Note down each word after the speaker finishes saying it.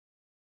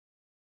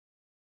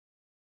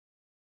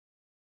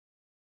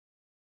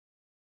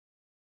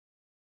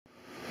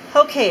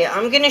Okay,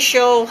 I'm going to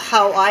show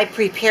how I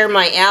prepare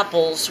my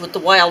apples with the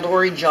wild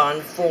orange on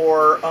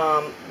for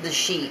the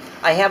sheep.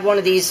 I have one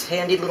of these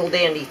handy little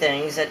dandy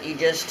things that you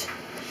just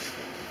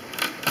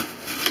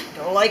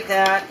go like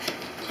that,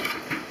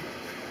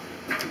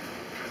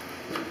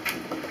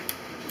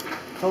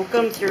 poke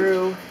them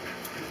through,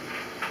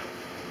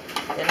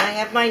 then I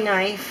have my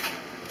knife,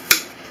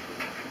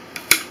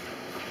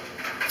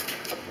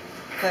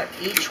 cut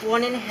each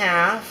one in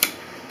half.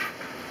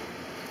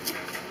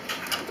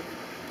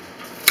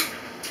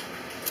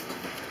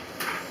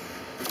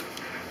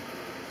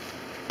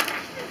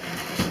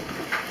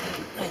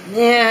 And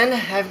then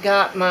I've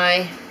got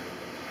my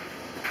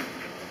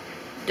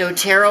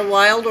doTERRA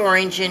wild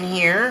orange in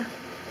here,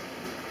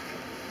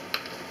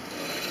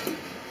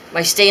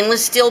 my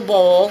stainless steel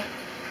bowl.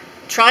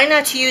 Try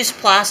not to use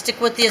plastic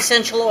with the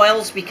essential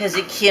oils because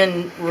it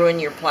can ruin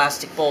your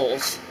plastic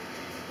bowls.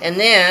 And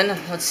then,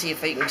 let's see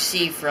if I can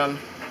see from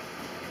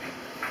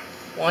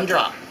one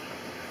drop.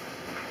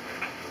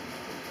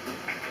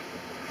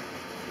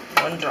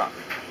 One drop.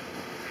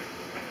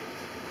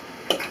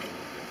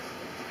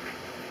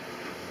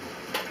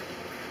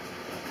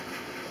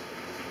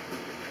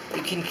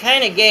 You can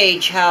kind of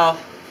gauge how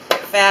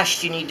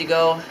fast you need to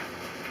go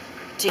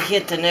to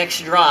hit the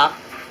next drop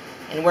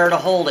and where to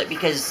hold it,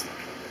 because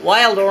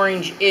wild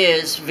orange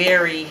is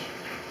very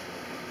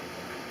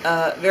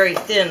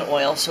thin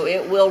oil, so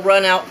it will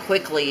run out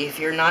quickly if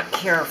you're not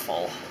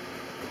careful.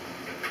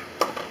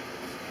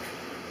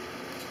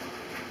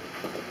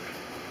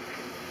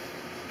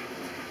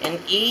 And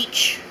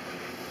each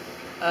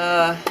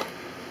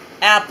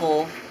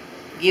apple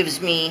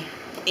gives me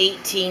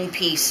 18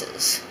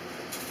 pieces.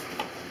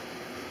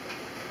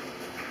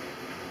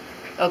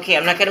 Okay,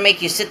 I'm not going to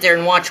make you sit there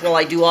and watch while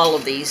I do all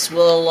of these.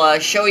 We'll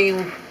show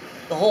you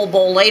the whole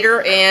bowl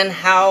later and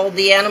how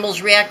the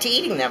animals react to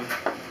eating them.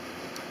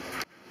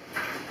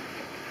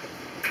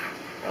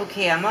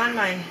 Okay, I'm on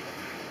my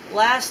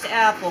last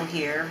apple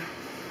here.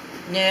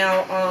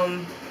 Now,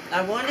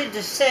 I wanted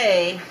to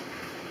say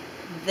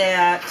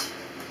that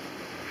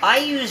I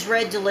use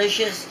Red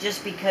Delicious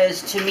just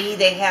because, to me,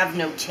 they have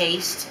no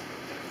taste.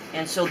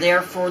 And so,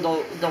 therefore,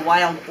 the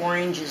wild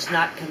orange is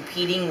not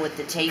competing with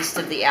the taste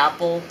of the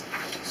apple,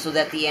 so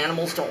that the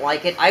animals don't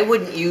like it. I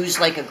wouldn't use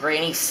like a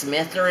Granny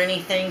Smith or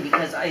anything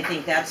because I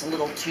think that's a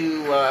little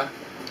too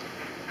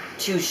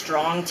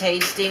strong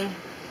tasting.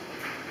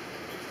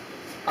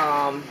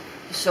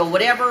 So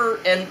whatever,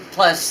 and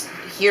plus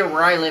here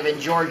where I live in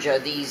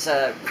Georgia, these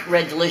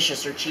Red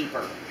Delicious are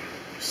cheaper.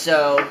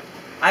 So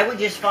I would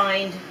just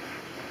find,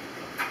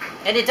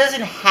 and it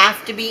doesn't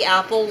have to be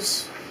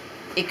apples.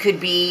 It could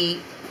be,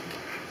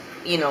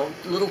 you know,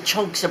 little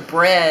chunks of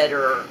bread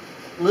or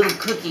little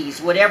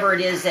cookies, whatever it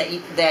is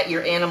that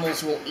your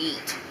animals will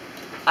eat.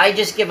 I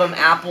just give them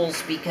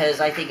apples because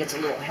I think it's a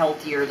little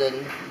healthier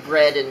than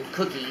bread and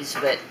cookies,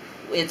 but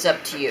it's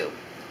up to you.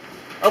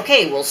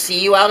 Okay, we'll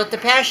see you out at the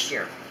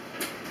pasture.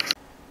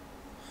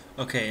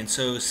 Okay, and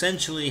so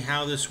essentially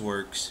how this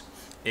works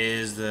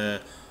is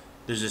there's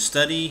a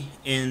study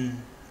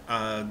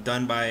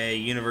done by a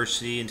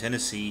university in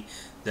Tennessee.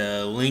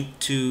 The link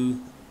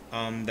to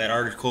that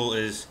article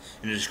is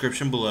in the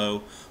description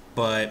below,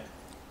 but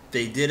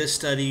they did a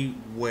study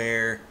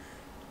where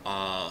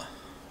wild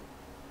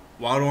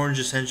orange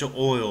essential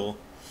oil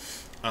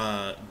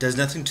does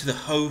nothing to the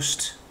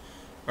host,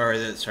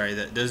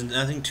 that does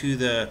nothing to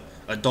the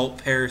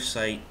adult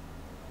parasite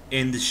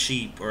in the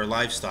sheep or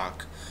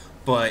livestock,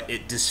 but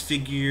it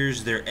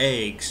disfigures their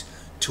eggs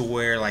to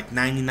where like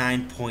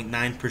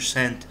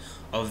 99.9%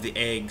 of the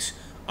eggs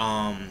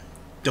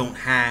don't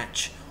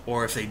hatch,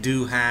 or if they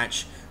do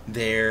hatch,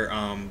 they're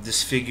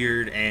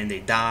disfigured and they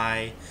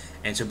die.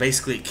 And so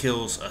basically it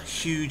kills a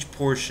huge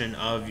portion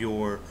of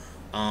your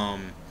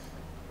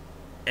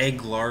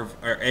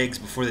eggs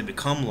before they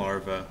become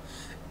larvae,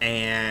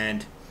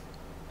 and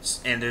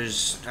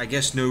there's, I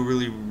guess, no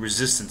really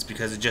resistance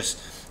because it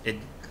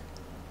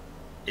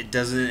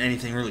doesn't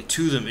anything really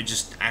to them. It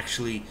just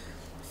actually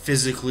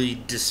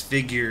physically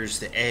disfigures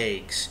the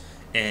eggs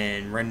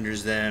and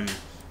renders them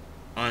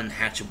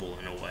unhatchable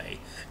in a way.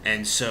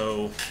 And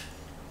so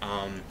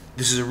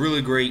this is a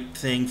really great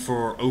thing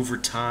for over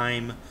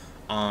time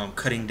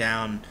cutting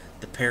down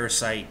the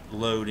parasite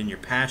load in your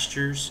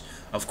pastures.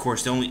 Of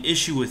course, the only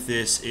issue with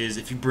this is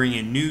if you bring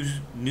in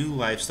new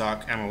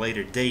livestock on a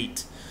later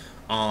date,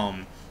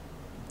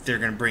 they're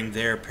going to bring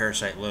their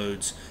parasite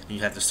loads, and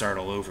you have to start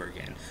all over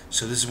again.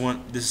 So this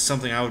is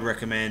something I would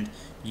recommend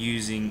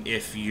using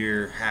if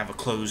you have a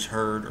closed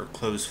herd or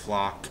closed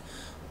flock.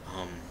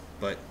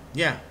 But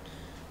yeah,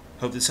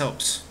 hope this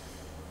helps.